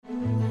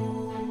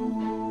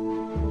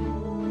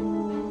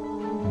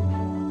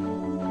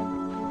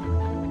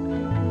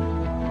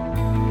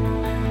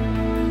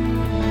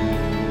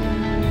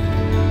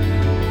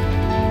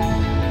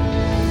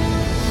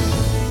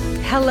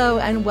Hello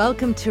and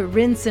welcome to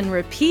Rinse and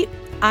Repeat.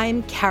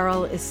 I'm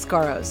Carol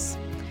Iscaros.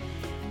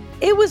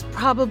 It was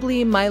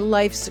probably my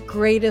life's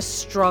greatest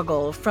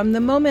struggle from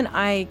the moment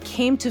I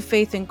came to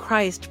faith in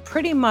Christ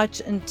pretty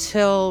much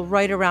until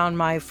right around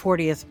my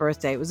 40th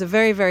birthday. It was a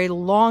very, very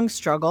long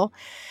struggle.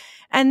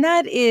 And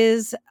that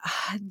is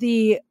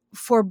the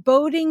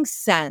foreboding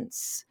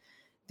sense,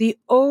 the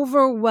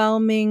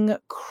overwhelming,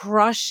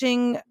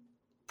 crushing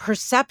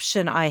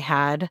perception I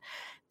had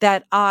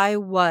that I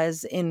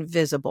was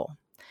invisible.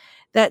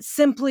 That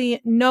simply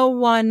no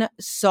one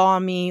saw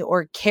me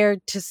or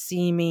cared to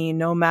see me,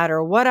 no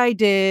matter what I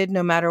did,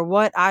 no matter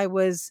what I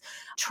was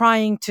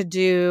trying to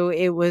do.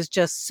 It was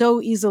just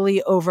so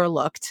easily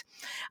overlooked.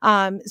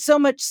 So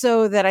much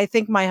so that I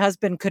think my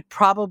husband could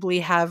probably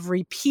have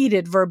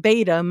repeated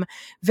verbatim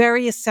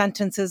various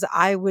sentences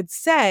I would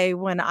say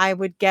when I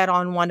would get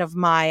on one of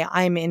my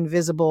I'm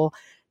invisible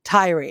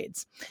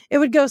tirades. It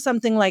would go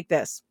something like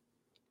this.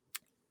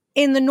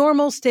 In the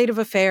normal state of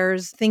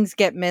affairs, things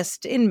get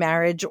missed in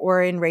marriage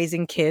or in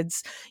raising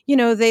kids. You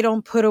know, they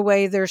don't put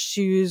away their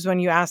shoes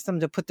when you ask them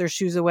to put their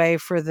shoes away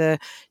for the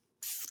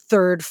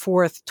third,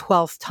 fourth,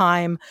 12th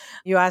time.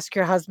 You ask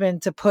your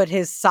husband to put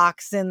his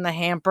socks in the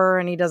hamper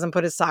and he doesn't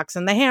put his socks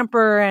in the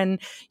hamper,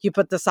 and you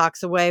put the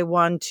socks away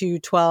 1, 2,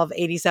 12,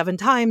 87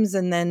 times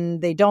and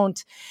then they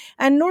don't.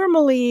 And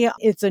normally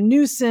it's a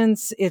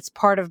nuisance. It's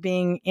part of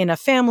being in a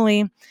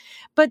family.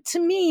 But to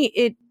me,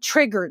 it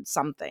triggered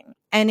something,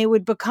 and it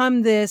would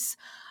become this: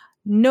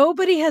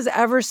 nobody has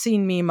ever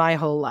seen me my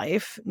whole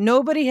life.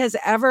 Nobody has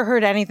ever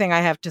heard anything I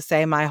have to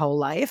say my whole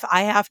life.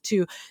 I have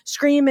to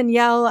scream and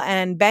yell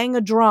and bang a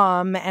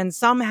drum and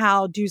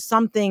somehow do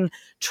something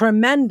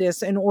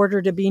tremendous in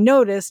order to be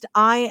noticed.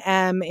 I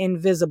am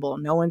invisible.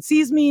 No one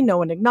sees me. No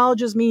one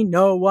acknowledges me.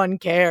 No one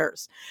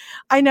cares.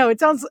 I know it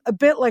sounds a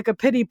bit like a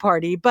pity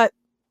party, but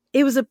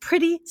it was a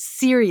pretty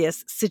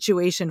serious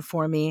situation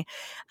for me,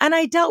 and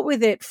I dealt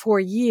with it for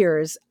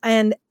years,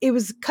 and it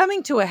was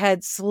coming to a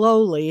head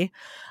slowly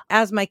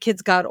as my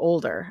kids got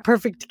older.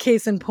 Perfect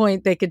case in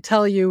point, they could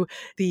tell you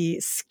the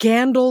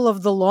scandal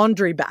of the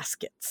laundry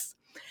baskets.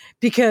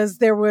 Because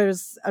there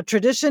was a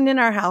tradition in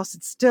our house.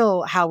 It's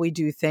still how we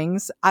do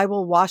things. I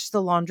will wash the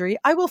laundry.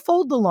 I will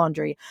fold the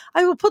laundry.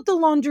 I will put the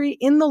laundry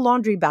in the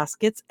laundry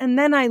baskets, and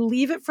then I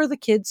leave it for the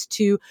kids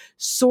to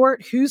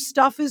sort whose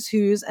stuff is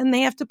whose, and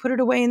they have to put it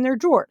away in their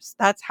drawers.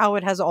 That's how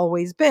it has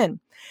always been.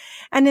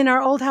 And in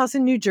our old house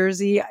in New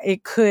Jersey,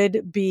 it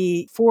could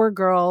be 4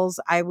 girls.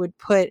 I would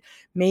put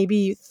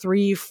maybe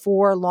 3,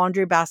 4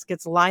 laundry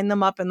baskets, line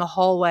them up in the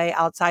hallway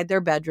outside their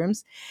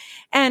bedrooms.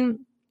 And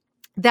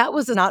that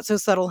was a not so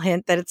subtle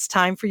hint that it's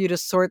time for you to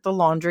sort the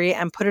laundry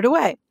and put it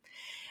away.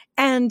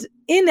 And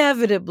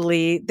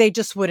inevitably, they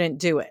just wouldn't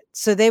do it.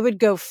 So they would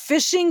go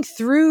fishing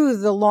through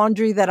the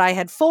laundry that I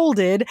had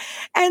folded,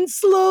 and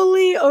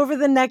slowly over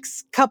the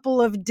next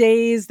couple of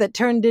days that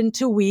turned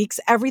into weeks,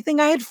 everything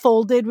I had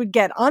folded would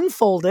get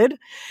unfolded,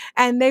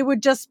 and they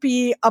would just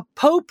be a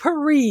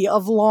potpourri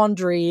of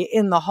laundry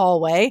in the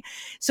hallway.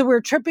 So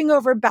we're tripping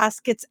over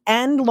baskets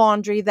and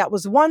laundry that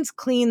was once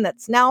clean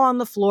that's now on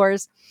the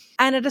floors.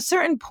 And at a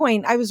certain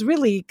point, I was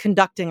really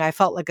conducting, I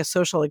felt like a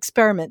social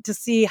experiment to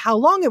see how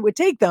long it would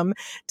take them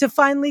to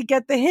finally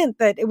get the hint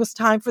that it was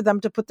time for them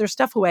to put their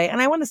stuff away.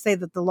 And I want to say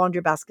that the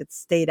laundry baskets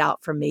stayed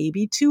out for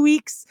maybe 2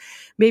 weeks.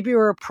 Maybe we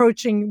were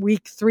approaching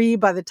week 3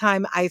 by the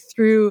time I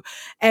threw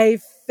a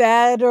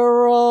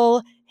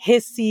federal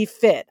hissy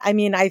fit. I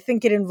mean, I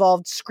think it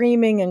involved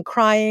screaming and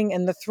crying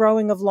and the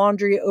throwing of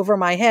laundry over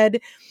my head,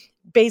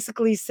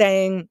 basically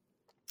saying,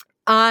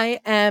 I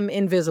am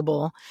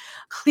invisible.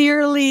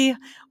 Clearly,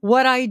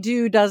 what I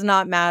do does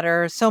not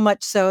matter, so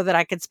much so that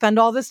I could spend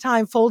all this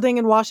time folding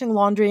and washing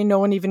laundry, and no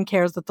one even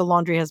cares that the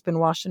laundry has been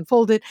washed and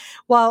folded,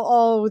 while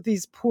all of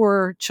these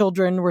poor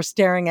children were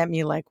staring at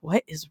me like,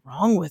 what is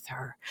wrong with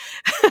her?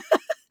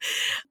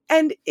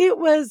 And it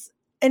was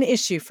an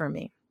issue for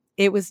me.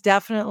 It was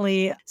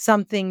definitely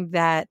something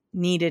that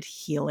needed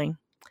healing.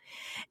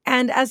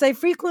 And as I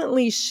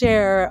frequently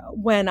share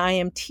when I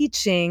am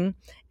teaching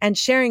and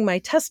sharing my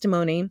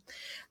testimony,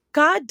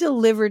 God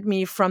delivered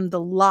me from the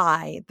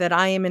lie that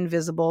I am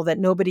invisible, that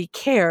nobody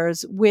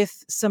cares,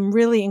 with some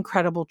really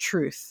incredible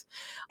truth.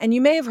 And you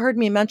may have heard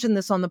me mention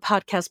this on the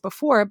podcast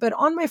before, but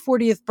on my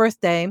 40th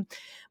birthday,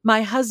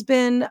 my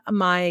husband,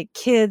 my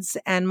kids,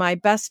 and my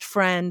best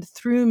friend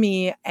threw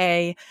me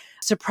a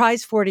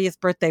surprise 40th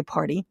birthday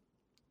party.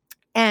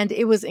 And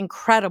it was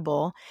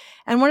incredible.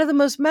 And one of the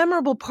most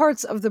memorable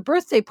parts of the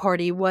birthday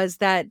party was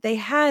that they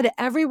had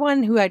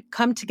everyone who had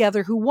come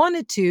together who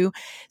wanted to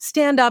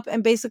stand up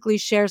and basically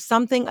share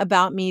something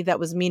about me that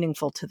was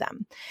meaningful to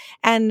them.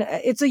 And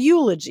it's a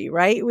eulogy,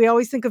 right? We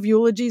always think of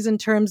eulogies in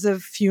terms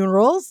of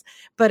funerals,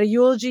 but a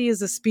eulogy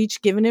is a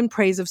speech given in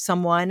praise of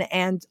someone.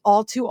 And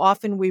all too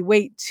often we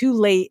wait too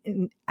late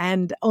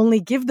and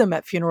only give them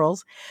at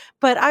funerals.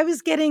 But I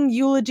was getting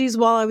eulogies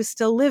while I was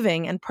still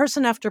living, and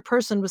person after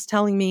person was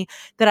telling me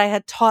that I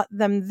had taught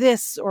them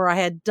this, or I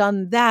had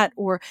done that,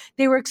 or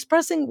they were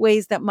expressing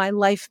ways that my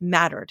life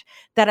mattered,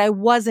 that I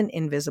wasn't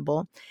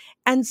invisible.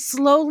 And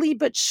slowly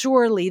but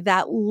surely,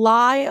 that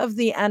lie of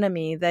the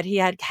enemy that he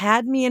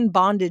had me in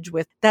bondage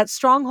with, that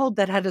stronghold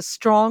that had a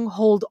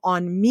stronghold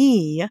on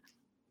me,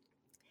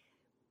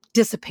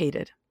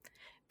 dissipated.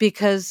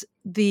 Because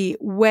the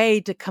way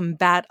to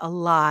combat a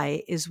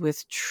lie is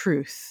with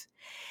truth.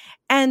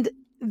 And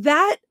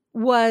that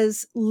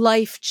was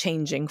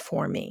life-changing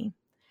for me.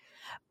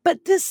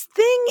 But this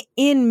thing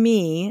in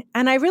me,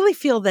 and I really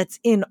feel that's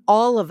in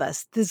all of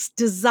us, this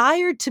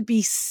desire to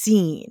be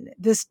seen,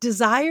 this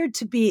desire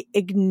to be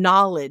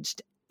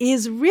acknowledged,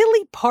 is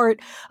really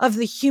part of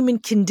the human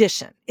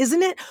condition,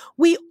 isn't it?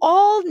 We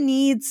all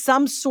need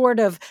some sort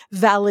of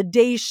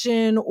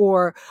validation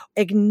or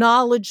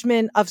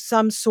acknowledgement of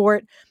some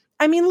sort.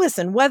 I mean,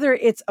 listen, whether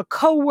it's a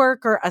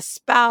coworker, a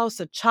spouse,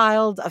 a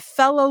child, a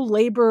fellow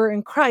laborer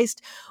in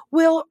Christ,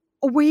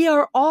 we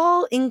are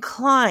all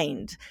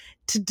inclined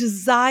to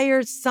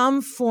desire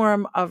some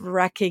form of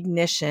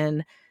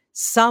recognition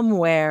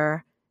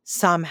somewhere,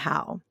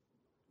 somehow.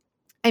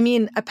 I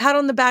mean, a pat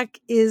on the back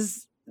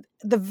is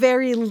the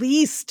very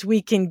least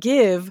we can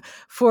give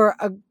for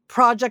a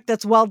project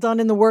that's well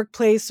done in the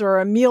workplace, or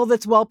a meal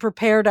that's well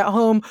prepared at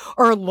home,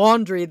 or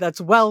laundry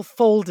that's well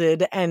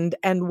folded and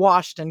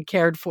washed and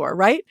cared for,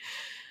 right?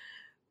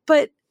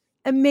 But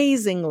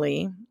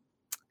amazingly,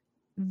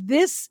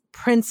 this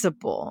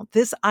principle,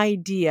 this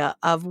idea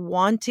of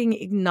wanting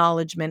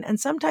acknowledgement and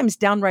sometimes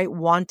downright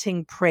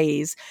wanting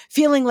praise,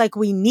 feeling like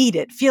we need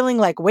it, feeling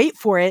like, wait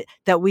for it,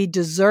 that we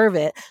deserve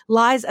it,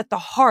 lies at the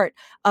heart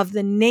of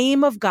the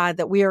name of God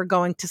that we are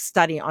going to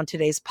study on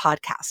today's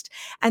podcast.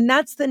 And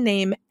that's the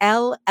name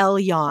El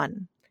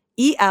Elyon.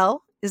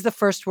 E-L is the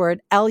first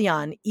word,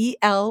 Elyon,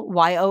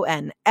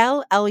 E-L-Y-O-N,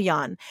 El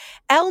Elyon.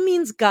 El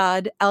means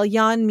God,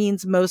 Elyon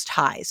means Most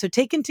High. So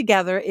taken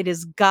together, it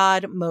is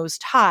God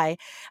Most High.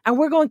 And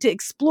we're going to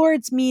explore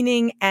its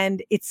meaning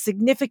and its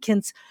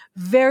significance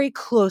very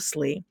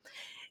closely.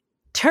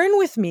 Turn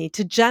with me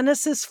to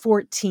Genesis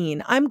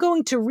 14. I'm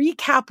going to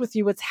recap with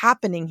you what's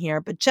happening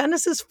here, but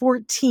Genesis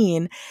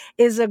 14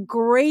 is a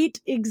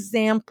great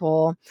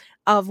example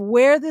of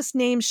where this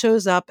name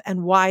shows up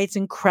and why it's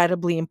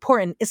incredibly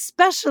important,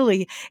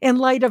 especially in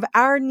light of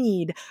our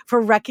need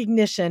for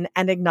recognition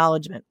and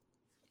acknowledgement.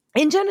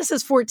 In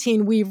Genesis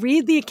 14, we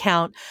read the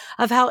account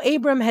of how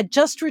Abram had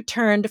just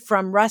returned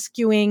from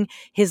rescuing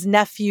his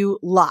nephew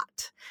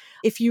Lot.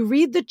 If you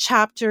read the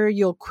chapter,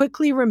 you'll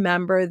quickly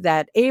remember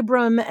that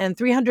Abram and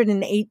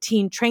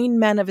 318 trained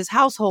men of his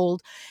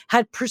household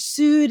had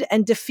pursued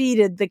and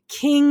defeated the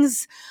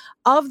kings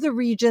of the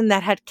region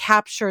that had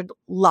captured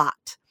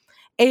Lot.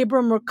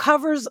 Abram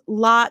recovers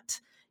Lot,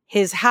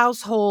 his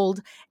household,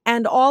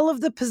 and all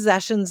of the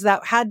possessions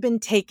that had been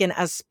taken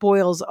as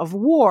spoils of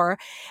war,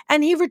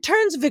 and he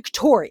returns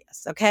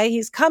victorious, okay?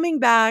 He's coming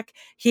back.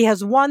 He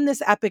has won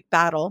this epic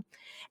battle.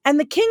 And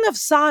the king of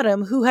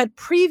Sodom, who had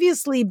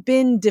previously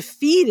been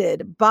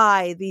defeated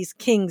by these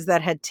kings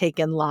that had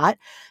taken Lot,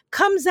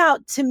 comes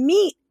out to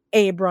meet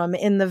Abram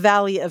in the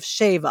valley of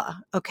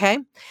Sheva, okay?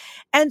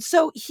 And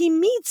so he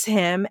meets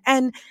him,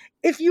 and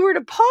if you were to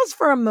pause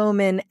for a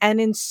moment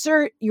and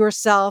insert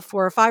yourself,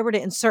 or if I were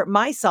to insert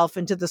myself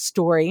into the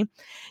story,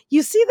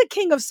 you see the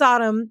king of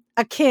Sodom,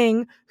 a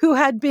king who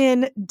had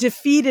been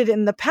defeated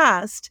in the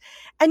past,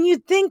 and you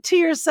think to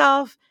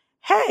yourself,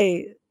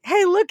 hey,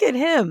 look at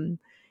him.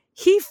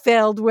 He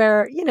failed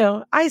where,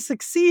 I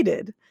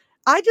succeeded.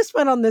 I just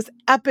went on this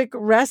epic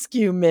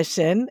rescue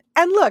mission.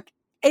 And look,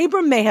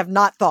 Abram may have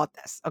not thought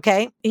this,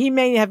 okay? He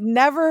may have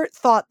never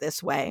thought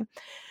this way.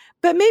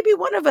 But maybe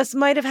one of us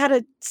might have had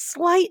a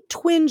slight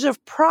twinge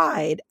of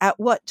pride at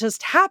what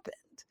just happened.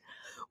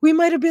 We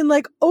might have been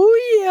like,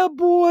 oh yeah,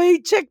 boy,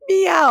 check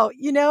me out,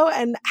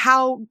 and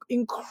how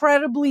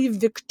incredibly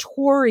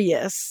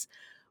victorious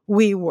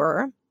we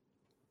were.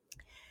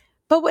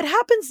 But what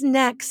happens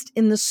next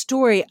in the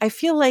story, I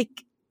feel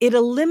like it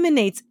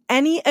eliminates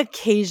any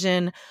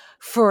occasion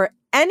for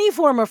any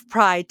form of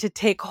pride to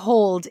take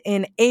hold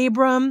in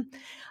Abram,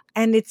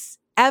 and it's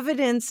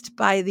evidenced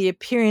by the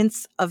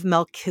appearance of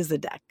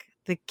Melchizedek,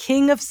 the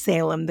king of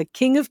Salem, the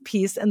king of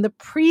peace, and the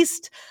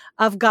priest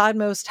of God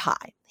Most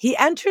High. He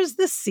enters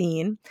the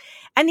scene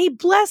and he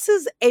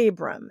blesses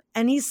Abram.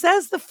 And he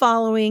says the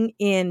following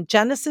in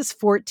Genesis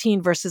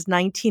 14, verses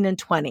 19 and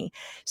 20.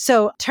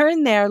 So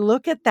turn there,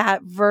 look at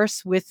that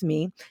verse with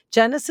me.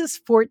 Genesis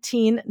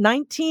 14,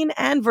 19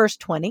 and verse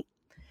 20.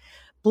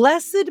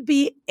 Blessed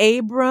be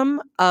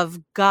Abram of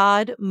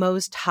God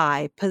Most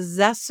High,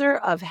 possessor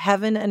of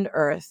heaven and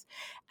earth.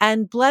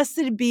 And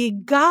blessed be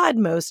God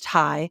Most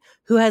High,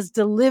 who has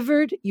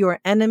delivered your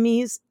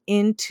enemies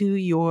into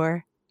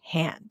your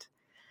hand.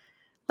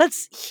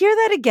 Let's hear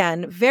that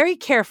again very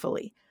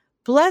carefully.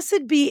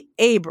 Blessed be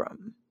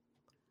Abram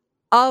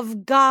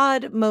of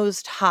God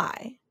Most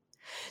High.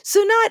 So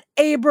not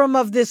Abram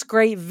of this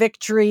great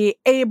victory,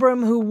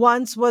 Abram who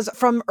once was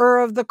from Ur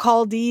of the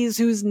Chaldees,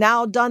 who's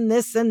now done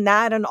this and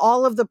that, and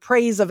all of the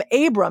praise of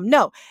Abram.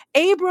 No,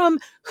 Abram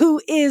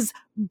who is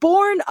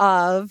born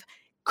of,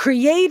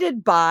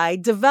 created by,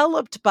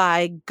 developed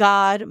by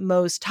God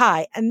Most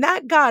High. And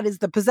that God is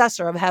the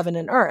possessor of heaven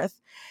and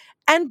earth.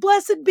 And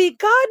blessed be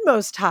God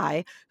Most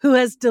High, who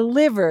has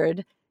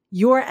delivered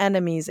your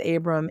enemies,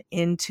 Abram,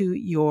 into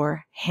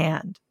your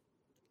hand.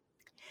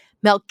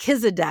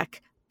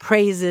 Melchizedek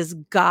praises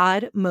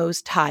God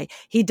Most High.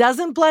 He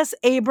doesn't bless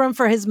Abram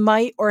for his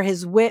might or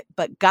his wit,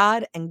 but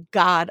God and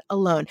God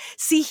alone.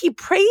 See, he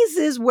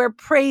praises where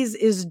praise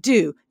is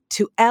due,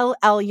 to El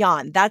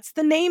Elyon. That's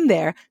the name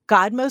there,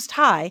 God Most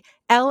High,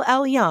 El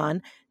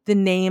Elyon, the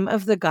name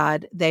of the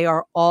God they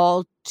are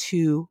all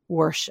to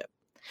worship.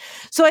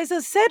 So as I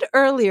said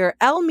earlier,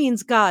 El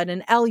means God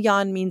and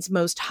Elyon means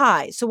Most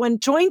High. So when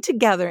joined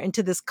together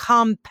into this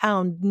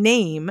compound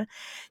name,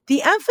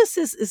 the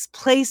emphasis is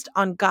placed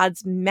on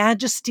God's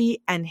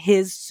majesty and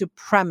his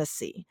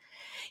supremacy.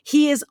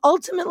 He is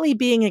ultimately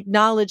being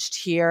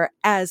acknowledged here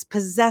as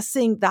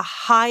possessing the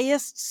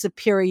highest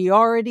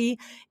superiority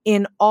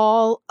in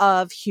all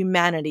of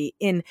humanity,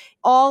 in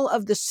all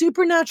of the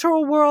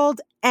supernatural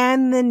world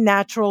and the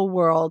natural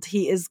world.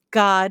 He is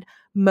God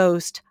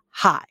Most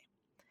High.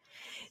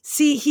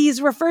 See,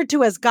 he's referred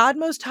to as God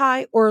Most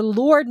High or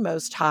Lord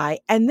Most High,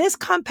 and this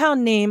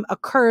compound name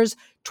occurs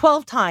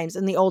 12 times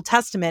in the Old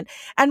Testament.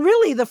 And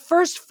really, the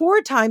first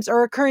 4 times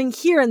are occurring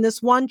here in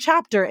this one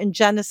chapter in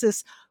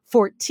Genesis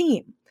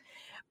 14.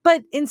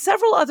 But in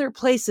several other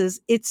places,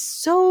 it's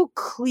so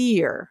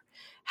clear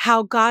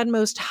how God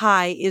Most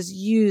High is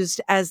used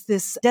as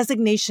this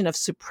designation of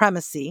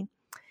supremacy.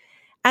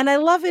 And I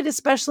love it,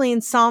 especially in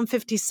Psalm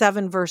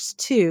 57, verse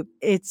 2.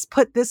 It's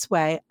put this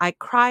way: I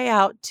cry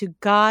out to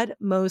God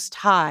Most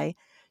High,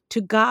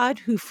 to God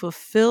who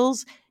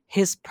fulfills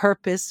his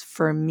purpose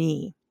for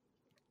me.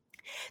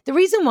 The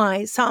reason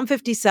why Psalm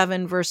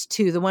 57, verse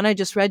 2, the one I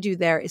just read you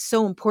there, is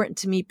so important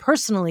to me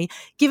personally,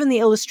 given the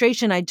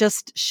illustration I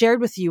just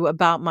shared with you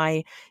about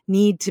my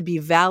need to be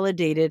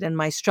validated and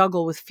my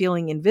struggle with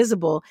feeling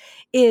invisible,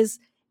 is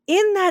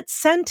in that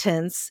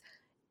sentence,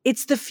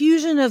 it's the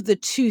fusion of the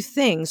two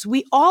things.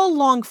 We all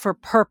long for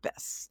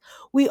purpose.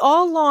 We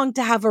all long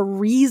to have a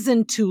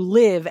reason to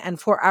live and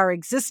for our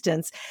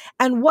existence.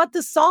 And what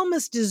the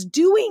psalmist is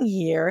doing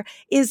here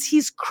is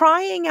he's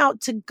crying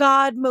out to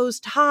God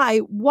Most High.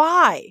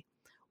 Why?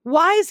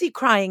 Why is he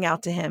crying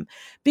out to him?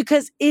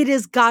 Because it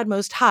is God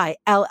Most High,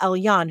 El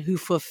Elyon, who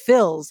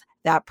fulfills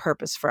that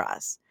purpose for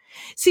us.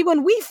 See,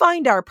 when we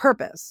find our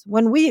purpose,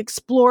 when we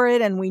explore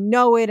it and we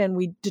know it and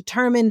we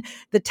determine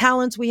the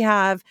talents we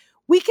have,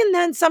 we can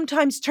then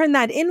sometimes turn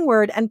that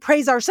inward and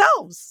praise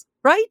ourselves,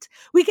 right?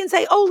 We can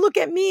say, oh, look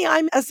at me.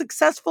 I'm a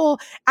successful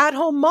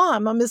at-home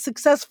mom. I'm a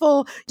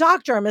successful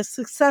doctor. I'm a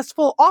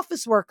successful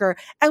office worker.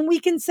 And we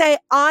can say,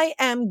 I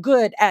am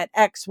good at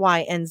X, Y,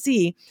 and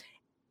Z,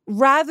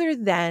 rather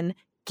than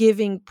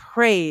giving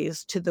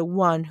praise to the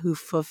one who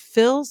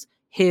fulfills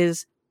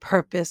his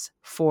purpose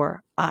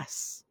for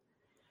us.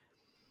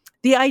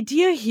 The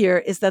idea here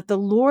is that the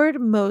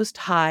Lord Most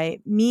High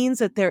means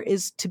that there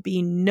is to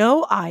be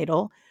no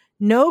idol,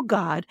 no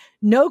God,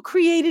 no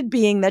created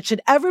being that should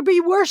ever be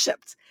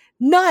worshiped.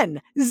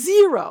 None,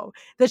 zero,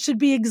 that should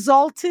be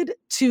exalted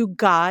to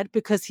God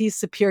because he's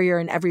superior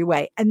in every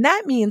way. And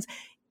that means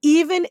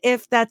even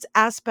if that's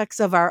aspects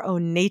of our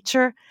own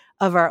nature,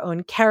 of our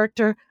own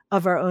character,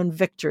 of our own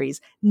victories,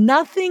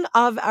 nothing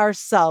of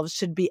ourselves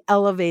should be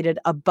elevated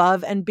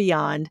above and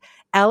beyond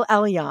El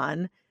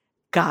Elyon,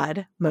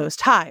 God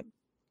Most High.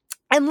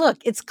 And look,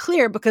 it's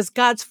clear because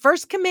God's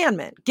first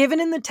commandment, given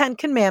in the 10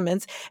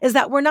 commandments, is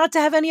that we're not to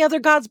have any other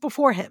gods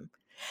before him.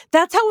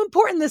 That's how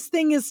important this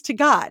thing is to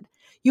God.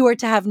 You are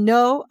to have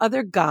no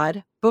other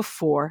God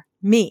before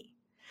me.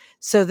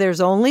 So there's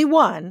only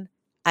one,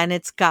 and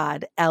it's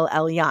God, El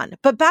Elyon.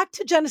 But back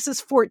to Genesis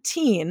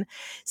 14,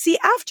 see,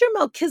 after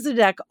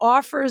Melchizedek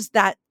offers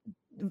that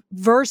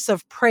verse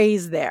of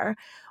praise there,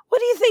 what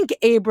do you think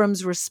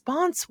Abram's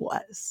response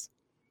was?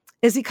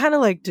 Is he kind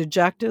of like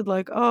dejected,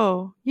 like,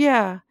 oh,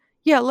 yeah,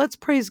 let's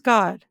praise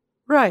God.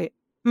 Right.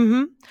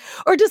 Mm-hmm.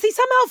 Or does he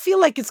somehow feel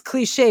like it's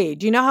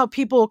cliched? You know how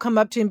people will come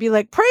up to you and be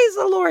like, praise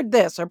the Lord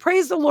this or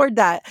praise the Lord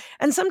that.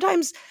 And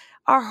sometimes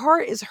our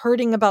heart is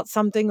hurting about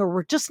something or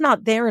we're just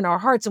not there in our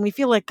hearts. And we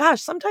feel like,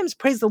 gosh, sometimes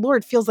praise the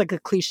Lord feels like a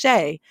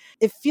cliche.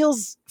 It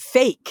feels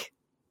fake.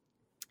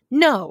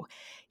 No,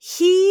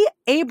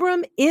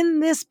 Abram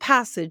in this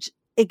passage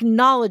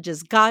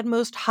acknowledges God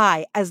Most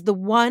High as the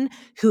one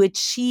who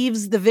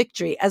achieves the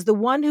victory, as the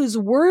one who's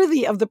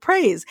worthy of the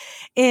praise.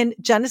 In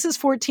Genesis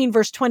 14,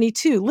 verse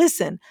 22,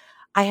 listen,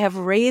 I have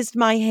raised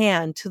my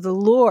hand to the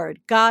Lord,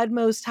 God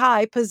Most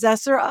High,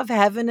 possessor of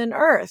heaven and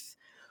earth.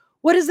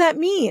 What does that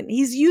mean?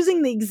 He's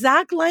using the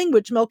exact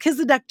language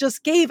Melchizedek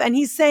just gave, and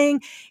he's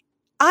saying,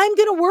 I'm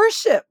going to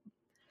worship.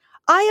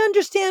 I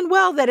understand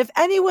well that if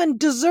anyone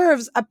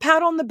deserves a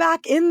pat on the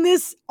back in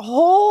this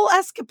whole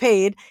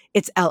escapade,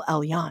 it's El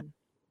Elyon.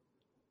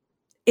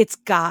 It's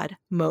God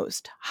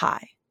Most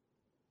High.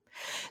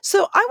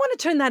 So I want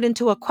to turn that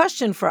into a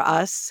question for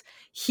us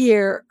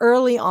here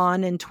early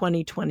on in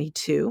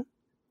 2022.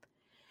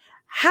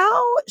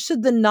 How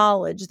should the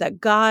knowledge that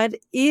God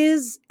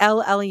is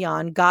El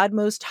Elyon, God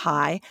Most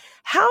High,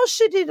 how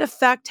should it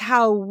affect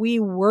how we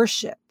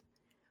worship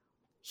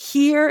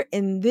here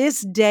in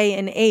this day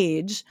and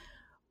age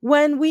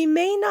when we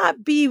may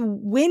not be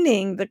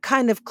winning the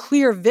kind of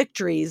clear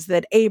victories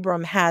that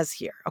Abram has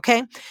here,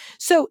 okay?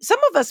 So some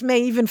of us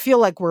may even feel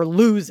like we're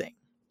losing.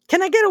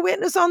 Can I get a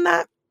witness on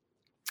that?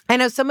 I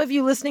know some of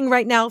you listening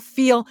right now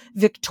feel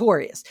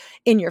victorious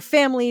in your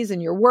families, in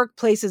your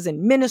workplaces,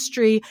 in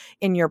ministry,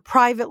 in your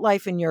private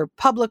life, in your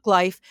public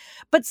life.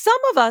 But some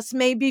of us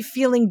may be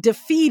feeling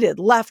defeated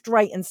left,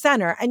 right, and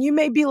center. And you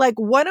may be like,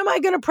 what am I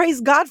going to praise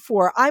God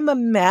for? I'm a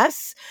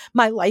mess.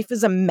 My life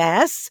is a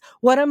mess.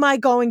 What am I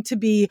going to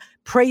be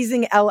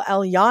praising El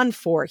Elyon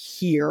for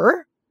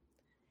here?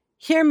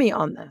 Hear me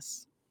on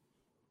this.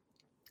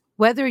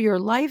 Whether your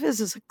life is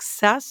a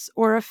success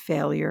or a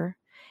failure,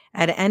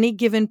 at any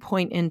given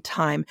point in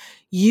time,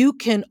 you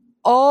can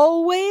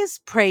always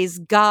praise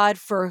God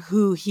for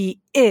who he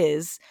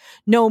is,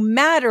 no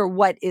matter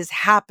what is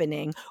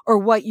happening or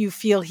what you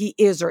feel he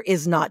is or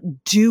is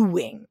not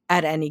doing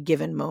at any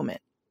given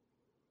moment.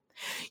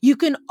 You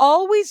can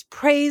always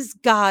praise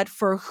God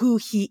for who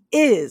he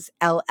is,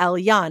 El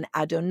Elyon,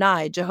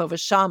 Adonai, Jehovah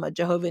Shammah,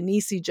 Jehovah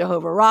Nisi,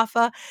 Jehovah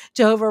Rapha,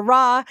 Jehovah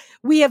Ra.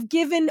 We have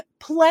given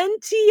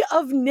plenty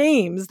of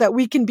names that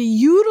we can be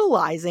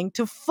utilizing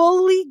to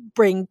fully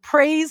bring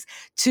praise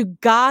to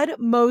God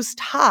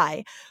Most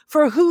High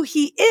for who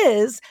he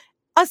is,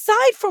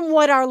 aside from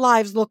what our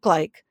lives look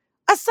like,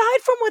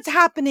 aside from what's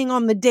happening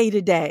on the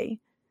day-to-day.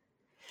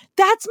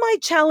 That's my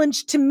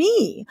challenge to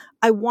me.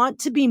 I want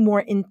to be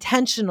more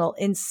intentional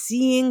in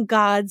seeing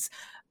God's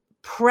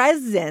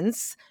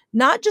presence,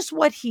 not just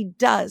what he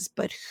does,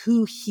 but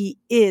who he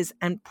is,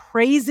 and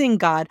praising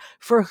God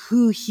for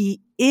who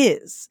he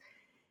is.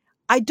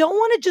 I don't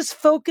want to just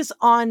focus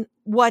on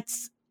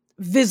what's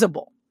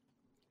visible.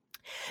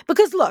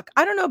 Because look,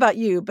 I don't know about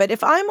you, but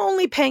if I'm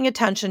only paying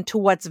attention to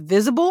what's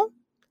visible,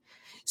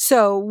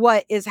 so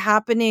what is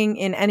happening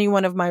in any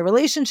one of my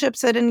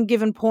relationships at any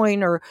given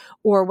point, or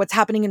what's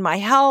happening in my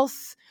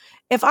health,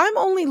 if I'm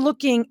only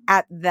looking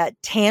at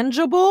that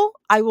tangible,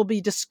 I will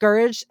be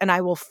discouraged and I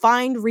will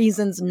find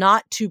reasons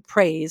not to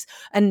praise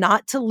and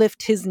not to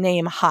lift his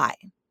name high.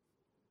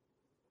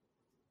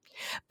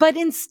 But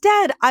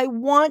instead, I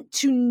want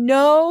to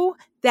know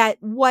that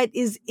what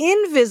is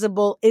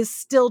invisible is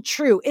still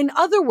true. In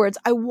other words,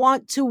 I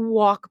want to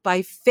walk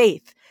by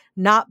faith,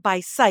 not by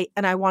sight.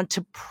 And I want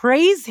to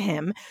praise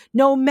him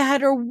no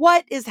matter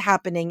what is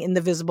happening in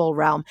the visible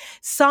realm.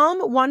 Psalm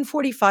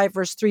 145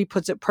 verse 3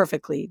 puts it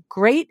perfectly.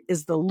 Great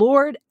is the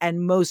Lord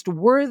and most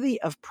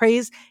worthy of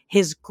praise.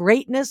 His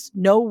greatness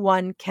no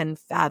one can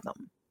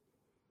fathom.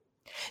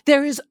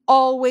 There is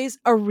always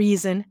a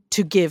reason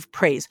to give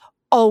praise.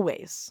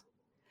 Always.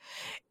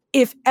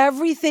 If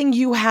everything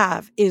you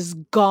have is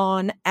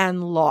gone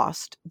and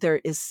lost, there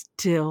is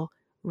still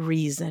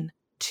reason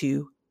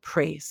to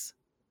praise.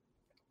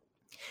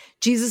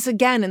 Jesus,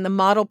 again, in the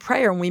model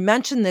prayer, and we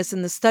mentioned this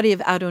in the study of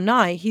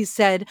Adonai, he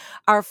said,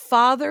 "Our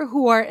Father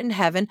who art in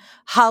heaven,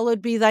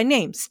 hallowed be thy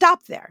name."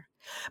 Stop there.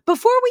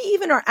 Before we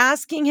even are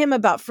asking him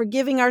about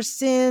forgiving our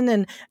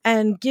sin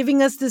and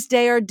giving us this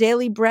day our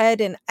daily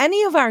bread and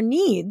any of our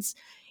needs,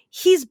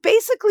 he's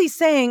basically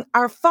saying,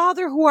 "Our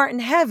Father who art in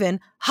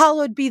heaven,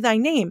 hallowed be thy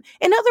name."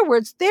 In other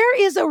words, there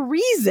is a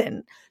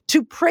reason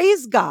to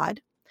praise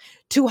God,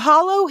 to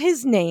hallow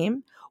his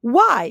name.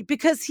 Why?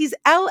 Because he's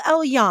El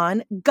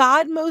Elyon,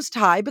 God Most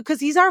High, because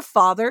he's our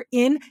Father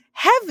in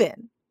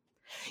heaven.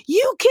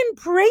 You can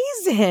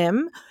praise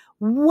him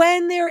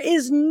when there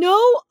is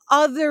no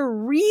other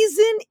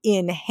reason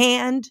in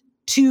hand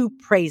to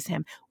praise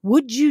him.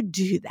 Would you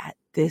do that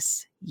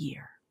this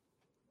year?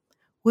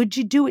 Would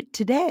you do it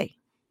today?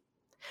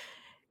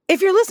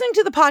 If you're listening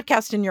to the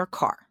podcast in your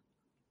car,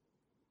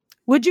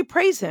 would you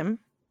praise him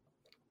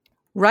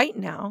right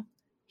now,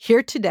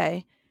 here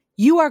today?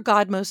 You are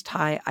God Most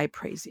High. I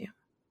praise you.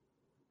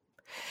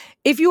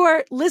 If you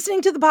are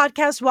listening to the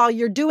podcast while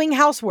you're doing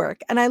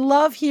housework, and I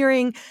love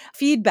hearing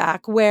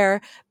feedback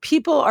where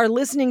people are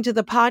listening to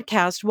the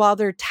podcast while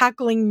they're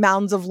tackling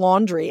mounds of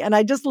laundry. And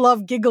I just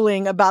love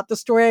giggling about the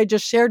story I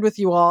just shared with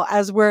you all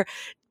as we're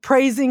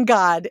praising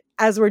God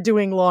as we're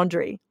doing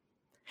laundry.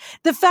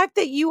 The fact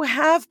that you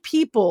have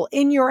people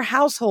in your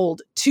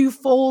household to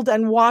fold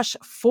and wash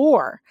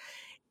for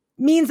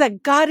means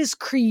that God is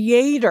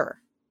creator.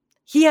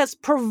 He has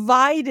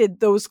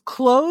provided those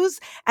clothes,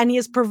 and he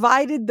has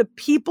provided the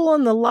people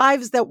and the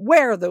lives that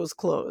wear those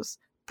clothes.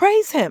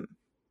 Praise him.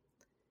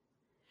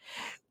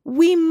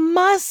 We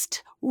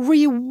must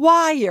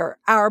rewire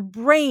our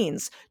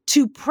brains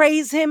to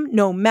praise him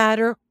no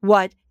matter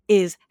what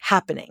is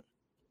happening.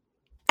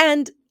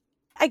 And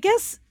I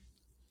guess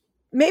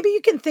maybe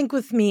you can think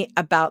with me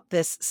about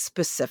this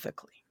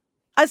specifically.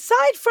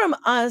 Aside from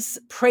us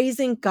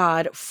praising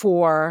God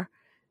for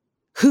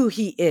who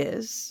he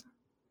is,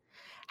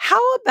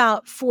 how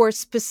about for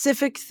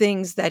specific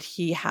things that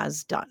he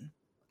has done?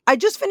 I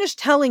just finished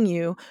telling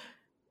you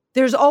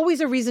there's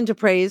always a reason to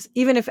praise,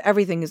 even if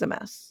everything is a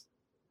mess.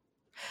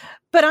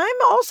 But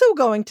I'm also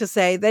going to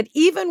say that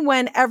even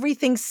when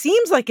everything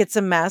seems like it's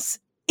a mess,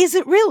 is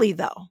it really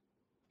though?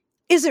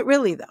 Is it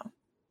really though?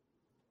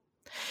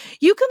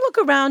 You can look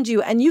around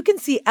you and you can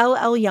see El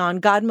Elyon,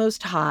 God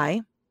Most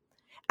High,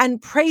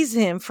 and praise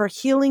him for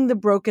healing the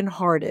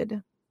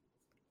brokenhearted.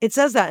 It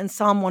says that in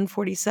Psalm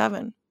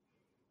 147.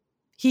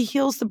 He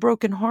heals the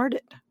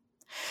brokenhearted.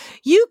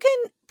 You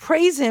can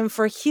praise him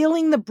for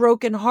healing the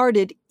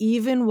brokenhearted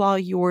even while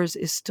yours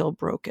is still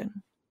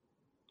broken.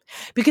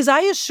 Because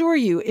I assure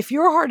you, if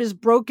your heart is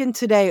broken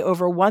today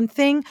over one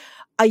thing,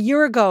 a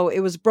year ago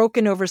it was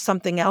broken over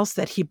something else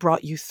that he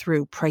brought you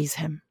through. Praise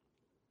him.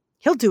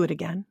 He'll do it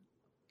again.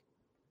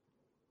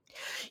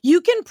 You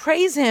can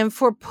praise him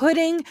for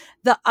putting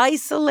the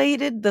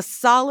isolated, the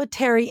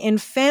solitary in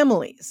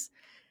families.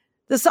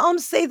 The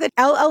Psalms say that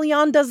El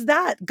Elyon does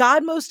that.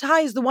 God Most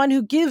High is the one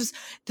who gives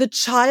the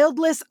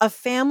childless a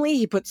family.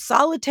 He puts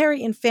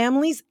solitary in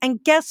families.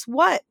 And guess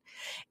what?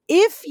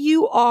 If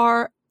you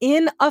are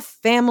in a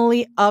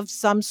family of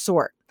some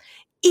sort,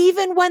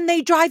 even when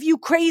they drive you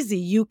crazy,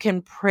 you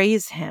can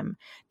praise him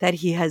that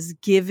he has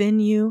given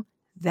you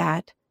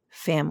that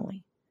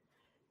family.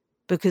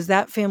 Because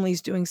that family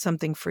is doing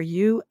something for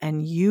you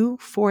and you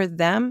for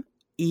them,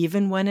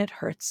 even when it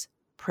hurts.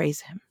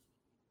 Praise him.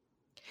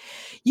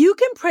 You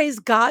can praise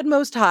God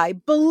Most High,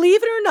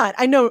 believe it or not.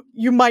 I know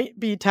you might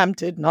be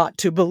tempted not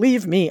to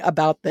believe me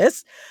about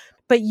this,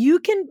 but you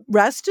can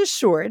rest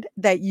assured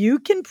that you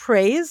can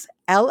praise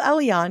El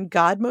Elyon,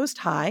 God Most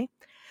High,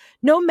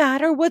 no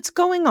matter what's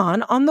going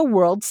on the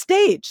world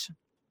stage.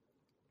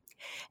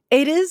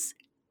 It is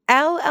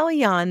El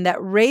Elyon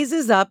that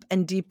raises up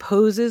and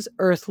deposes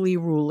earthly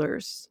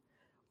rulers.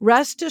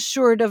 Rest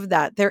assured of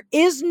that. There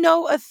is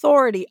no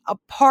authority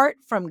apart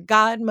from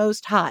God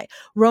Most High.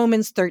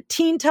 Romans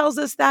 13 tells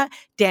us that.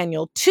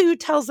 Daniel 2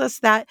 tells us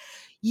that.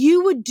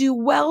 You would do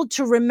well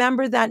to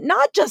remember that,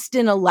 not just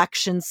in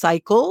election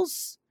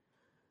cycles,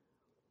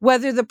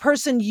 whether the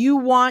person you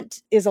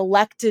want is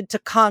elected to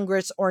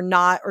Congress or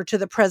not, or to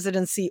the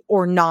presidency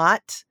or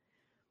not.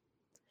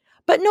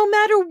 But no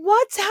matter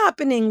what's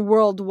happening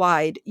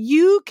worldwide,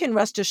 you can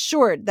rest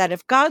assured that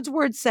if God's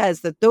word says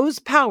that those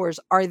powers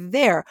are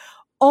there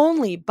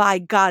only by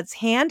God's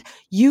hand,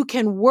 you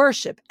can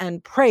worship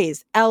and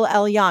praise El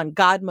Elyon,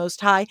 God Most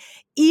High,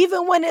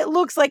 even when it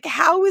looks like,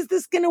 how is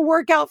this going to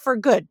work out for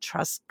good?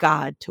 Trust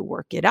God to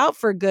work it out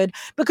for good,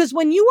 because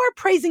when you are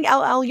praising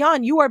El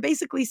Elyon, you are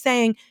basically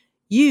saying,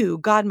 you,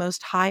 God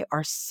Most High,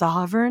 are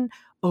sovereign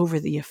over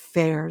the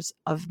affairs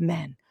of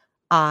men.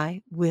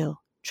 I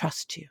will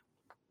trust you.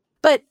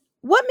 But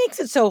what makes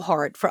it so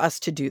hard for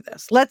us to do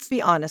this? Let's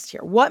be honest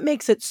here. What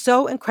makes it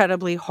so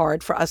incredibly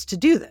hard for us to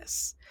do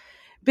this?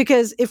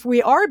 Because if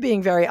we are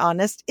being very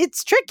honest,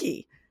 it's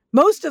tricky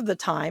most of the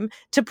time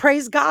to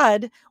praise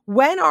God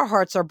when our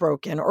hearts are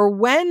broken or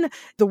when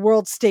the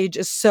world stage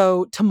is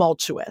so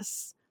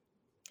tumultuous.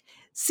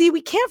 See,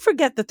 we can't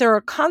forget that there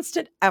are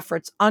constant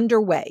efforts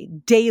underway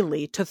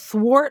daily to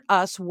thwart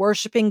us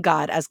worshiping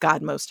God as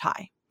God Most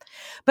High.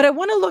 But I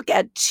want to look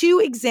at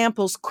two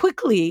examples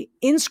quickly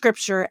in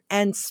Scripture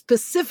and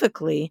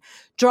specifically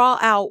draw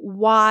out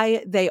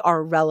why they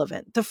are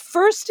relevant. The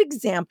first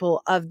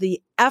example of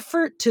the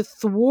effort to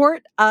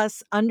thwart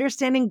us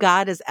understanding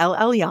God as El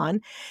Elyon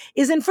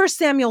is in 1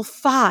 Samuel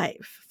 5.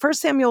 1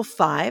 Samuel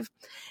 5.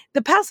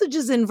 The passage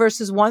is in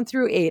verses 1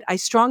 through 8. I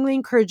strongly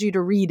encourage you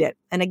to read it.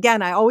 And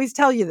again, I always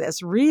tell you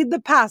this, read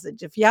the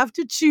passage. If you have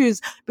to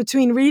choose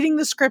between reading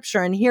the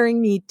Scripture and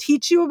hearing me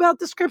teach you about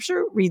the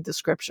Scripture, read the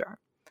Scripture.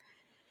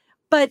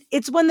 But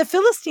it's when the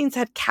Philistines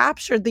had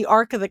captured the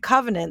Ark of the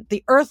Covenant,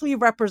 the earthly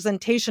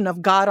representation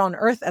of God on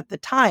earth at the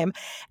time,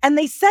 and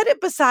they set it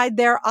beside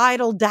their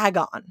idol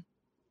Dagon.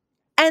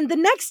 And the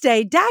next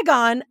day,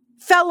 Dagon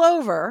fell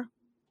over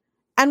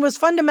and was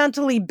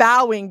fundamentally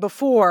bowing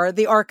before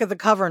the Ark of the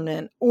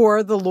Covenant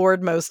or the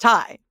Lord Most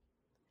High.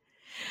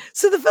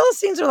 So the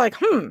Philistines are like,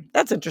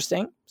 that's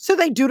interesting. So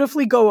they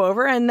dutifully go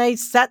over and they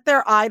set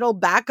their idol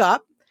back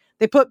up.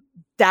 They put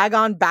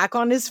Dagon back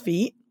on his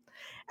feet.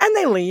 And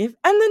they leave.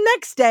 And the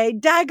next day,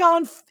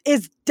 Dagon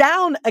is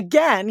down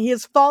again. He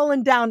has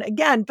fallen down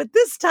again. But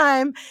this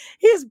time,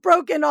 he has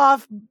broken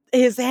off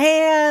his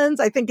hands.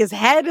 I think his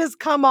head has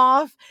come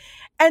off.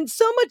 And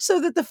so much so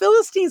that the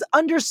Philistines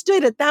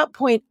understood at that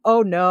point,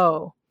 oh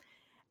no,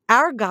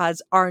 our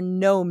gods are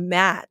no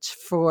match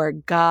for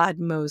God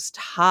Most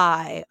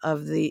High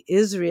of the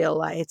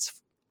Israelites.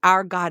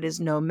 Our God is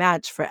no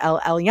match for El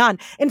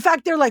Elyon. In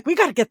fact, they're like, we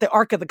got to get the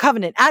Ark of the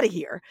Covenant out of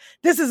here.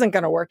 This isn't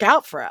going to work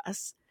out for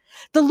us.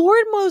 The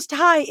Lord Most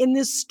High in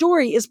this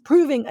story is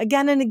proving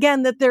again and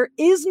again that there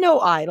is no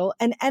idol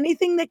and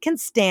anything that can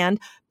stand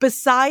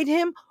beside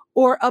him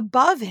or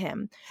above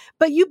him.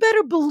 But you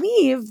better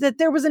believe that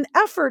there was an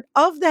effort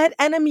of that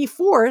enemy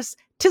force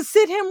to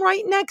sit him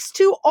right next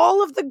to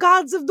all of the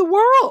gods of the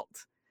world.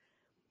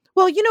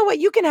 Well, you know what?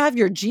 You can have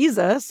your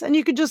Jesus and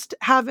you could just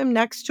have him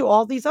next to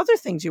all these other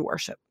things you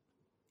worship.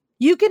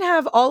 You can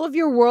have all of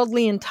your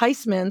worldly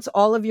enticements,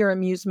 all of your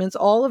amusements,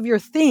 all of your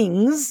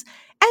things,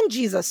 and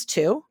Jesus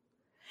too.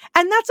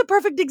 And that's a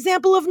perfect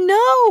example of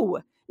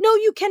no,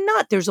 you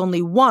cannot. There's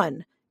only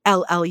one,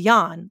 El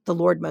Elyon, the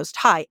Lord Most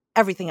High.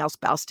 Everything else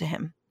bows to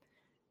him.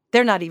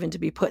 They're not even to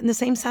be put in the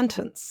same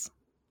sentence.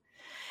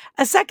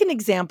 A second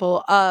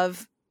example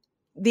of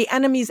the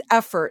enemy's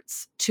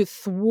efforts to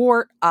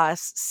thwart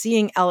us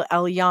seeing El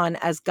Elyon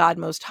as God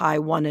Most High,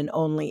 one and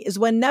only, is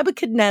when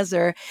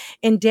Nebuchadnezzar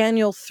in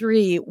Daniel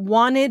 3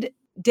 wanted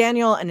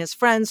Daniel and his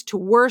friends to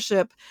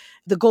worship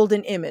the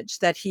golden image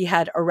that he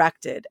had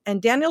erected.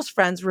 And Daniel's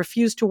friends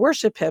refused to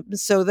worship him,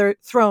 so they're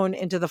thrown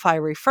into the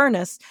fiery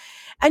furnace.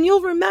 And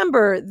you'll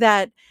remember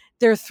that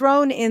they're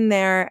thrown in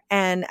there,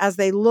 and as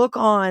they look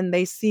on,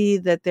 they see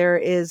that there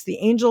is the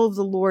angel of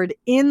the Lord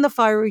in the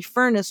fiery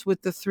furnace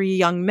with the three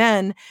young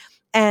men.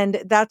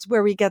 And that's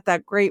where we get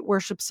that great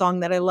worship song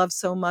that I love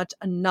so much,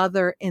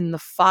 Another in the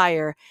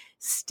Fire,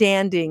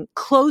 standing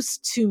close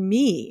to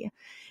me.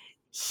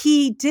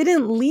 He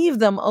didn't leave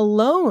them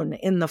alone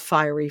in the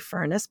fiery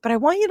furnace, but I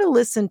want you to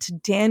listen to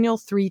Daniel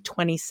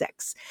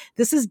 3:26.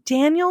 This is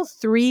Daniel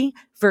 3,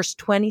 verse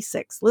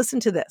 26. Listen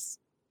to this.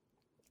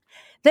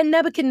 Then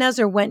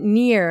Nebuchadnezzar went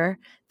near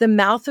the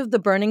mouth of the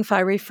burning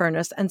fiery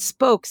furnace and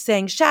spoke,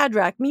 saying,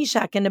 Shadrach,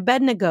 Meshach, and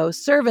Abednego,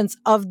 servants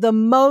of the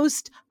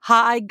Most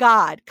High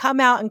God, come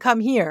out and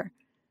come here.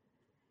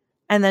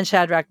 And then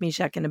Shadrach,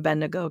 Meshach, and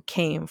Abednego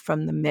came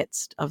from the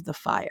midst of the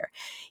fire.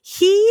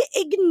 He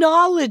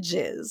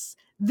acknowledges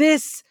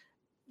this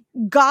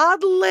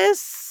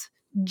godless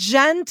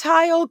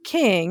Gentile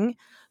king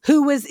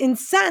who was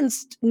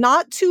incensed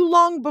not too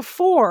long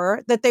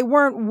before that they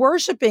weren't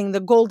worshiping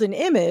the golden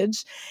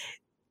image.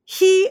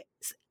 He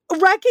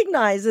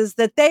recognizes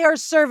that they are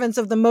servants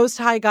of the Most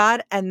High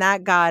God, and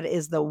that God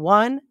is the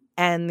one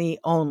and the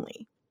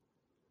only.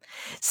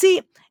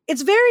 See,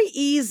 it's very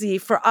easy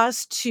for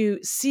us to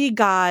see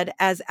God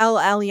as El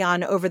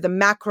Elyon over the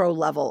macro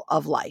level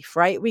of life,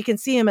 right? We can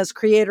see him as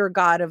creator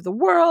God of the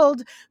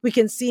world. We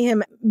can see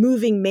him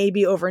moving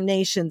maybe over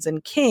nations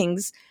and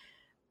kings.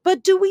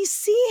 But do we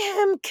see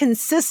him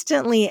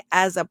consistently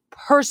as a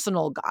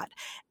personal God,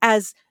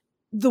 as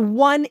the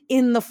one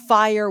in the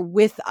fire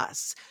with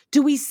us?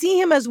 Do we see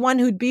him as one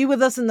who'd be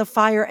with us in the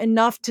fire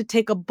enough to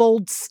take a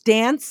bold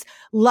stance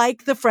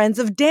like the friends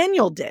of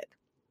Daniel did?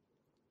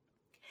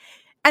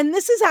 And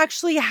this is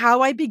actually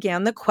how I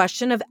began the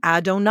question of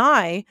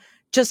Adonai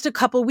just a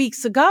couple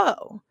weeks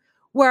ago,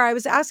 where I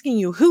was asking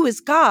you, who is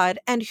God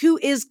and who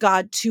is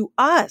God to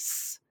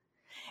us?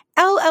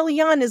 El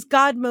Elyon is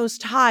God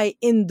Most High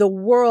in the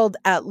world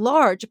at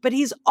large, but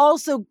he's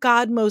also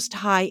God Most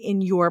High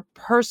in your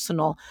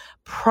personal,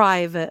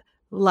 private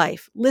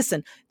life.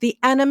 Listen, the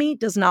enemy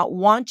does not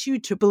want you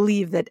to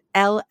believe that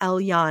El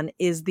Elyon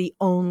is the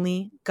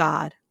only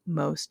God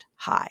Most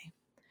High.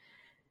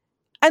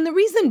 And the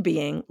reason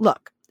being,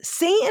 look,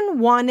 Satan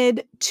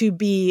wanted to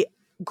be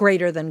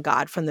greater than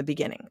God from the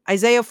beginning.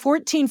 Isaiah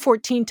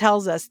 14:14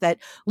 tells us that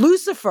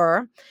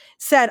Lucifer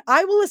said,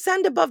 I will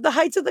ascend above the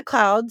heights of the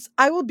clouds.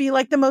 I will be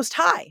like the Most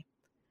High.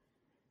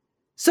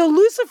 So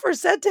Lucifer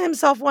said to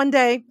himself one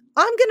day,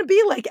 I'm going to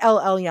be like El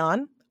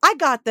Elyon. I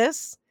got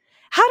this.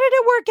 How did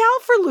it work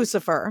out for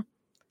Lucifer?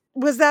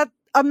 Was that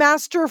a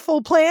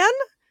masterful plan?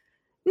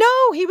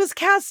 No, he was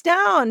cast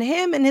down,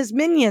 him and his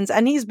minions,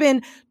 and he's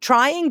been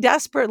trying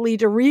desperately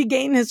to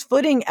regain his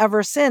footing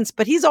ever since,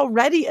 but he's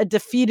already a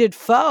defeated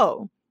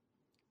foe.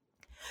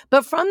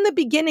 But from the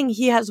beginning,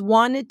 he has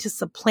wanted to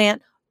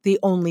supplant the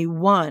only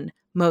one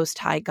Most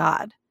High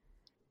God.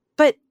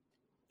 But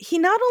he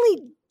not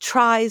only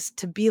tries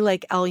to be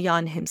like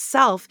Elyon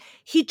himself,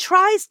 he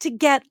tries to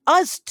get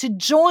us to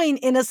join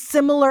in a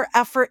similar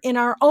effort in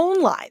our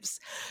own lives.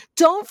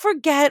 Don't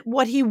forget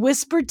what he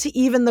whispered to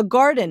Eve in the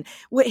garden.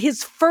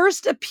 His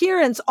first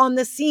appearance on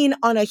the scene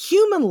on a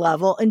human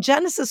level in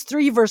Genesis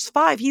 3 verse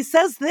 5, he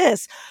says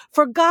this,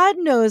 for God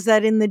knows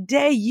that in the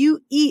day you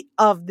eat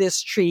of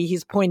this tree,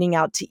 he's pointing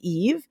out to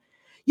Eve,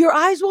 your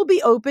eyes will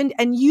be opened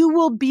and you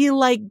will be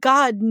like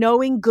God,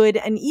 knowing good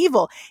and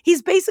evil.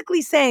 He's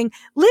basically saying,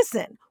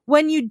 listen,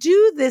 when you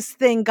do this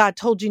thing God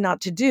told you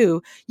not to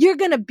do, you're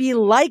going to be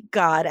like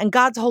God, and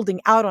God's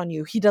holding out on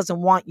you. He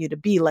doesn't want you to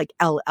be like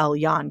El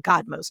Elyon,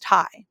 God Most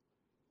High.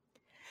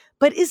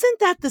 But isn't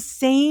that the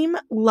same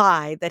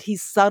lie that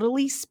he's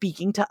subtly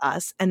speaking to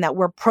us and that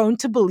we're prone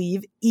to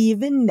believe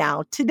even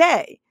now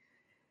today?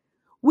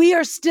 We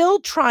are still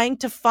trying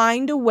to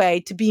find a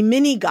way to be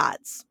mini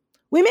gods.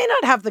 We may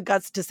not have the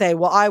guts to say,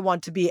 well, I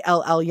want to be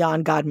El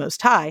Elyon, God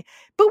Most High,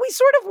 but we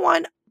sort of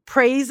want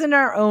praise in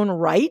our own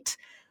right.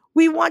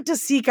 We want to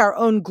seek our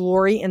own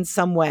glory in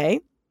some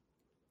way.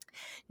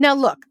 Now,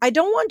 look, I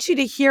don't want you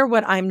to hear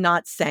what I'm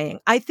not saying.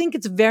 I think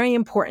it's very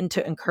important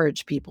to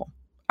encourage people.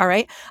 All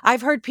right.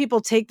 I've heard people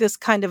take this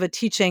kind of a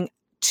teaching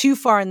too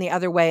far in the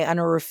other way and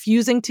are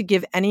refusing to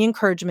give any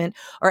encouragement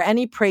or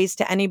any praise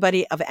to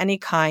anybody of any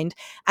kind.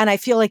 And I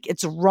feel like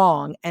it's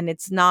wrong and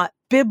it's not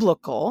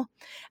biblical.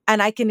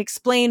 And I can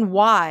explain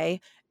why.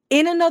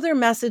 In another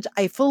message,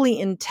 I fully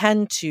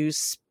intend to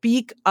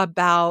speak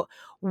about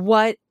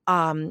what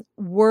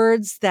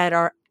words that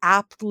are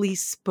aptly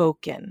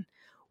spoken,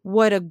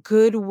 what a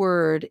good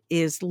word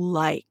is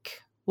like.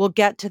 We'll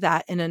get to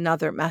that in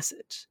another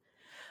message.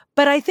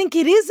 But I think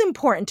it is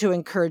important to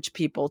encourage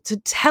people to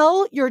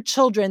tell your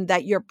children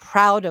that you're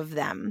proud of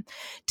them,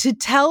 to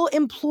tell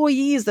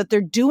employees that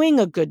they're doing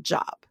a good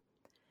job.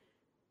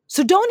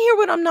 So don't hear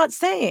what I'm not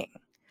saying.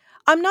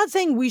 I'm not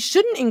saying we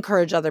shouldn't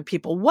encourage other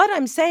people. What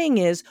I'm saying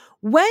is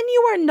when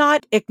you are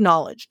not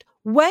acknowledged,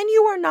 when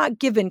you are not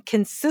given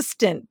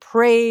consistent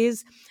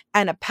praise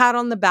and a pat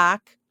on the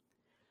back,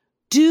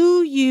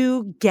 do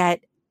you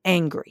get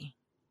angry?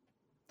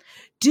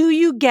 Do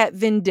you get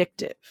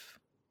vindictive?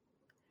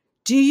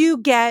 Do you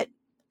get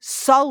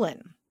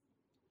sullen?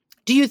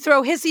 Do you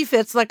throw hissy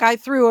fits like I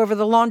threw over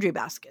the laundry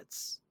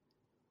baskets?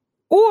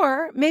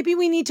 Or maybe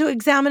we need to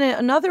examine it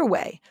another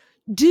way.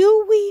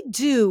 Do we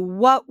do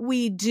what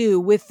we do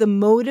with the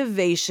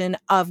motivation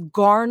of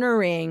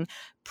garnering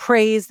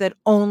praise that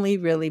only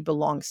really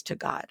belongs to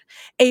God?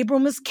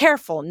 Abram was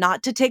careful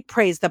not to take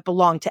praise that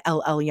belonged to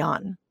El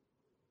Elyon.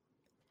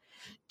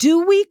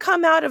 Do we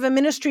come out of a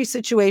ministry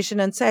situation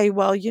and say,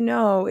 well,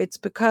 it's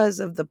because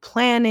of the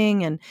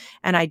planning and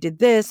I did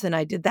this and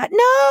I did that?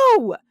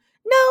 No.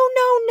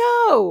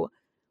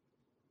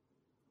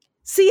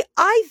 See,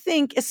 I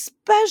think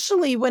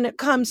especially when it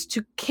comes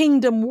to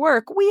kingdom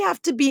work, we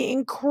have to be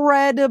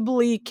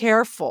incredibly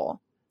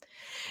careful.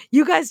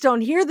 You guys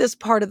don't hear this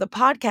part of the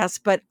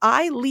podcast, but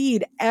I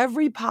lead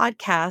every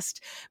podcast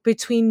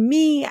between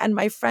me and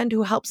my friend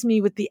who helps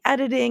me with the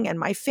editing and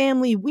my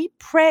family. We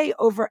pray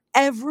over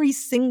every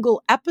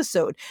single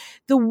episode.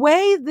 The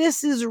way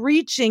this is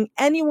reaching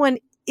anyone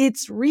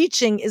it's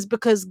reaching is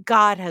because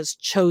God has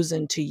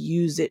chosen to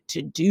use it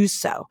to do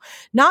so.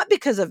 Not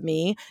because of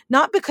me,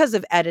 not because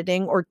of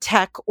editing or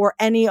tech or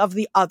any of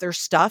the other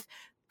stuff.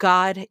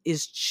 God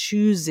is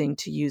choosing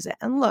to use it.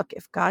 And look,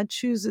 if God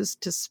chooses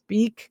to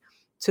speak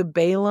to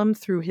Balaam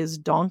through his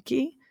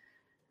donkey,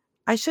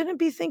 I shouldn't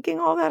be thinking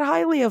all that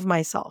highly of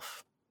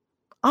myself.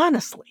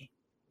 Honestly.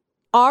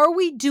 Are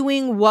we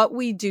doing what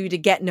we do to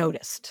get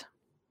noticed?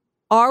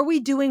 Are we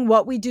doing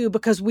what we do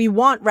because we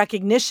want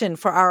recognition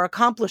for our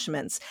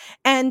accomplishments?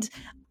 And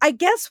I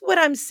guess what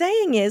I'm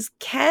saying is,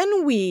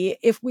 can we,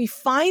 if we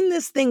find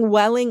this thing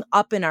welling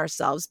up in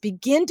ourselves,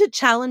 begin to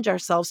challenge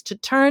ourselves to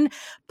turn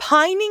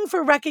pining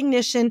for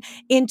recognition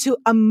into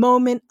a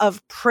moment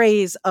of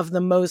praise of the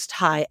Most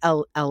High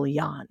El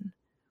Elyon?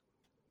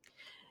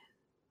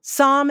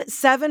 Psalm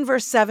 7,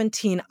 verse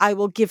 17, I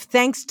will give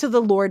thanks to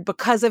the Lord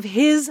because of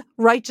his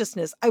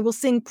righteousness. I will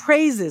sing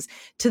praises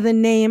to the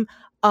name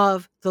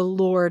of the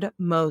Lord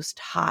Most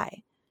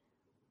High.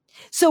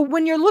 So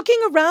when you're looking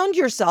around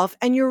yourself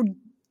and you're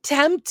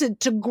tempted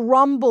to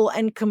grumble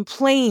and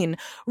complain,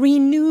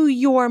 renew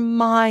your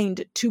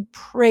mind to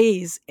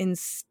praise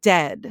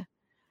instead.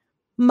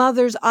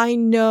 Mothers, I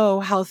know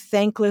how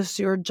thankless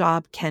your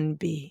job can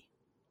be.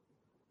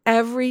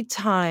 Every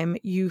time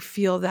you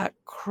feel that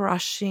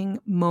crushing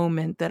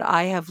moment that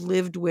I have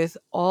lived with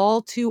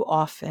all too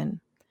often,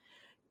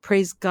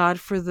 praise God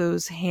for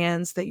those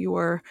hands that you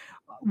are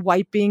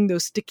wiping,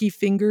 those sticky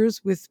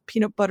fingers with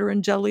peanut butter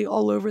and jelly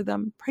all over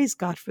them. Praise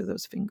God for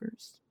those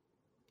fingers.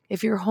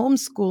 If you're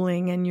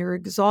homeschooling and you're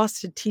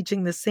exhausted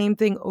teaching the same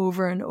thing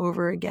over and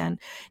over again,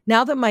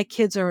 now that my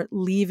kids are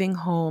leaving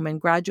home and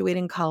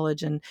graduating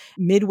college and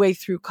midway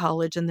through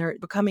college and they're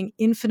becoming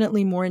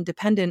infinitely more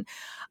independent,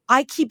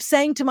 I keep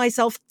saying to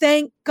myself,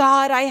 thank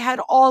God I had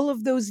all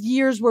of those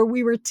years where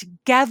we were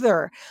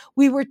together.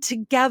 We were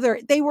together.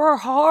 They were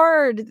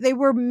hard. They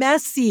were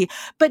messy.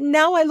 But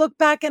now I look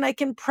back and I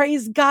can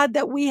praise God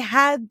that we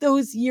had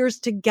those years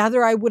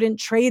together. I wouldn't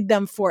trade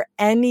them for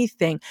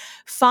anything.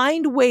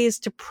 Find ways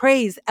to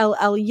praise El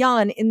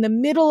Elyon in the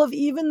middle of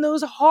even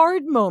those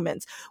hard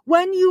moments.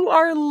 When you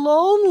are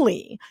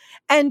lonely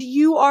and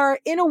you are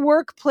in a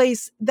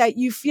workplace that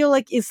you feel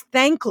like is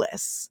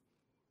thankless.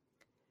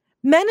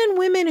 Men and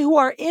women who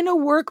are in a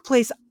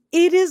workplace,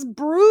 it is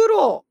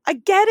brutal. I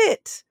get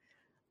it.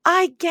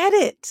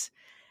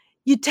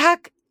 You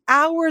tack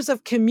hours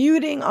of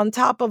commuting on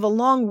top of a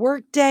long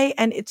work day,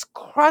 and it's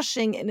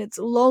crushing in its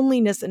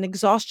loneliness and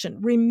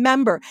exhaustion.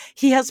 Remember,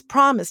 he has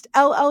promised,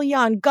 El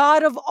Elyon,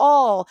 God of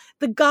all,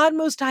 the God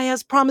Most High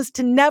has promised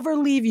to never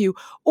leave you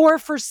or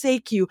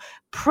forsake you.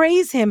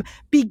 Praise him.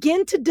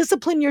 Begin to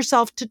discipline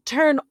yourself to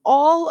turn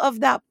all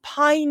of that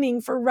pining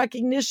for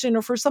recognition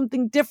or for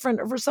something different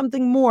or for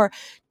something more,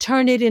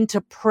 turn it into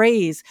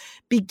praise.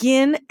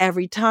 Begin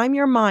every time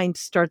your mind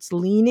starts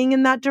leaning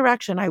in that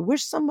direction. I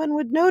wish someone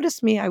would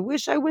notice me. I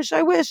wish.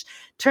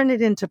 Turn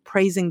it into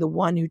praising the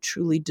one who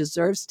truly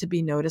deserves to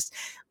be noticed.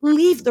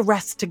 Leave the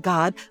rest to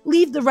God.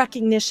 Leave the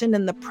recognition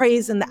and the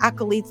praise and the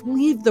accolades.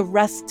 Leave the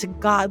rest to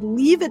God.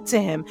 Leave it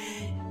to him.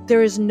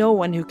 There is no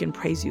one who can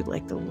praise you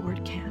like the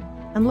Lord can.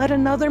 And let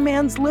another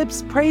man's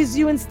lips praise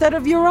you instead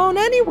of your own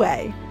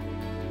anyway.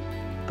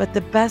 But the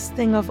best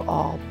thing of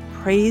all,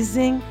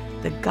 praising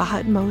the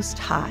God Most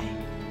High,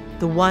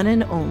 the one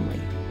and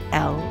only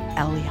El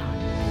Elyon.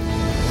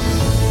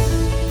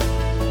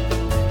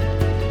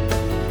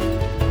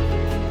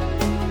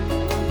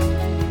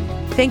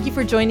 Thank you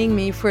for joining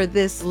me for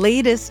this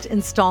latest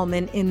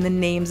installment in the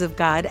Names of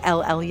God,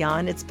 El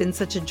Elyon. It's been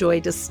such a joy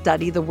to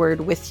study the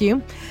word with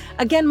you.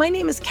 Again, my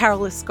name is Carol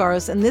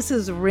Iscaros, and this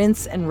is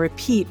Rinse and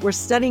Repeat. We're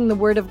studying the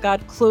word of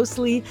God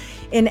closely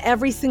in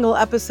every single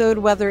episode,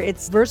 whether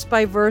it's verse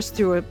by verse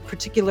through a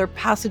particular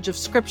passage of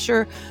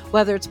scripture,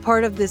 whether it's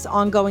part of this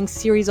ongoing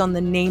series on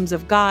the names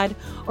of God,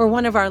 or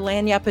one of our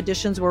Lagniappe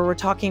editions where we're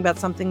talking about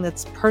something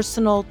that's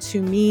personal to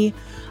me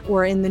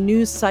or in the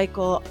news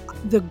cycle.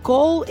 The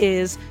goal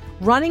is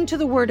running to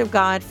the Word of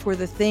God for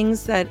the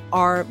things that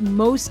are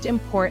most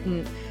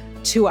important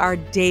to our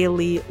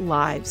daily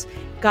lives.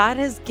 God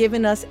has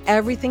given us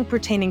everything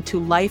pertaining to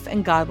life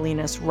and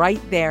godliness right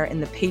there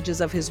in the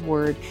pages of His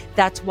Word.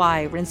 That's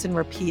why Rinse and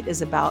Repeat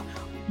is about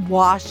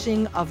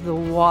washing of the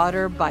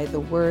water by the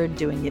Word,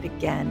 doing it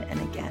again and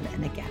again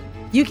and again.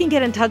 You can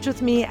get in touch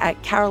with me at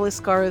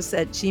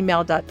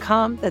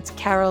caroliscaros@gmail.com. That's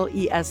Carol,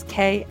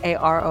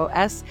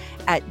 E-S-K-A-R-O-S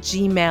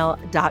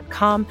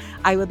 @gmail.com.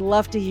 I would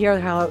love to hear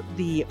how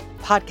the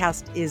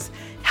podcast is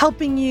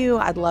helping you.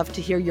 I'd love to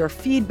hear your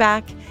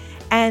feedback.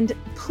 And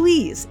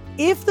please,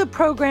 if the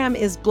program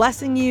is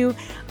blessing you,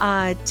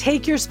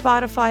 take your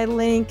Spotify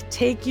link,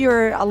 take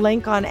your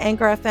link on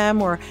Anchor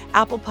FM or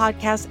Apple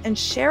Podcasts and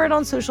share it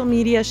on social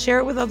media, share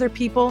it with other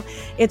people.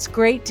 It's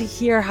great to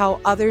hear how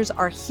others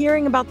are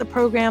hearing about the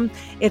program.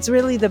 It's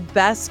really the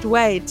best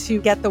way to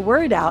get the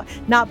word out,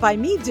 not by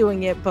me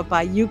doing it, but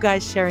by you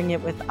guys sharing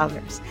it with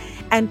others.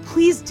 And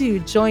please do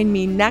join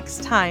me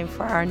next time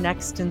for our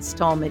next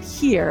installment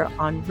here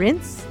on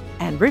Rinse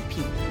and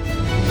Repeat.